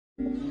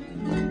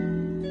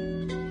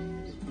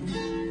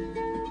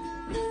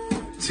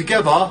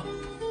Together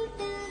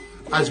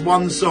as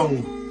one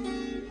song.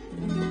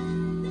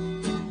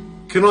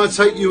 Can I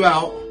take you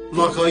out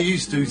like I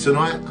used to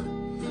tonight?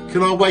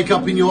 Can I wake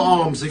up in your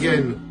arms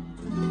again?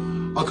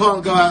 I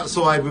can't go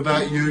outside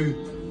without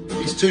you.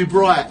 It's too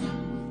bright.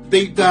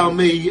 Deep down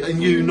me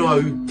and you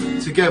know,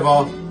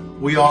 together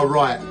we are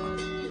right.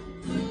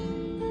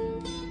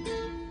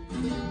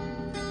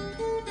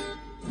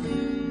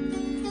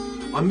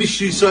 I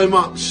miss you so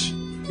much.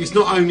 It's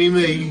not only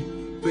me,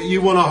 but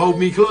you want to hold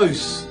me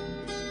close.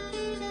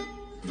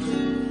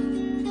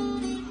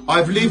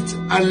 I've lived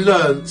and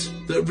learnt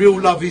that real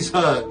love is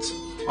hurt.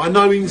 I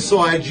know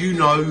inside you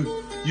know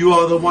you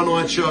are the one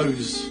I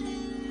chose.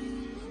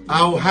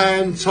 Our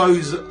hands,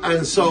 toes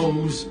and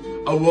souls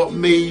are what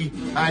me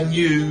and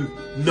you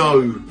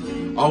know.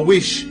 I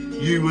wish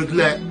you would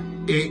let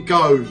it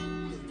go.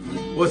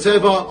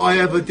 Whatever I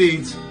ever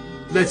did,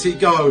 let it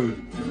go.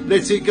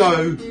 Let it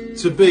go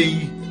to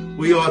be,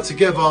 we are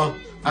together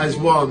as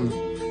one.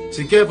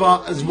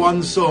 Together as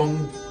one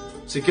song.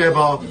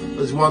 Together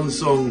as one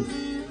song.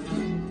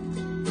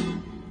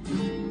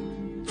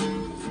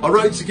 I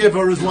wrote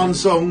Together as One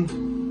Song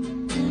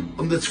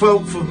on the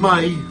 12th of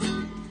May,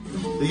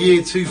 the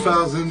year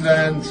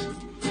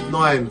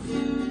 2009.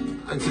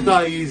 And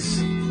today is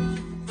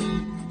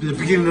the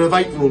beginning of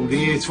April, the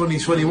year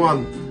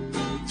 2021.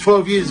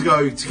 12 years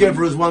ago,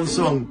 Together as One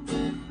Song.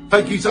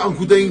 Thank you to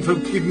Uncle Dean for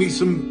giving me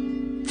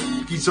some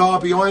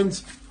guitar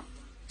behind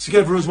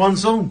Together as One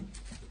Song.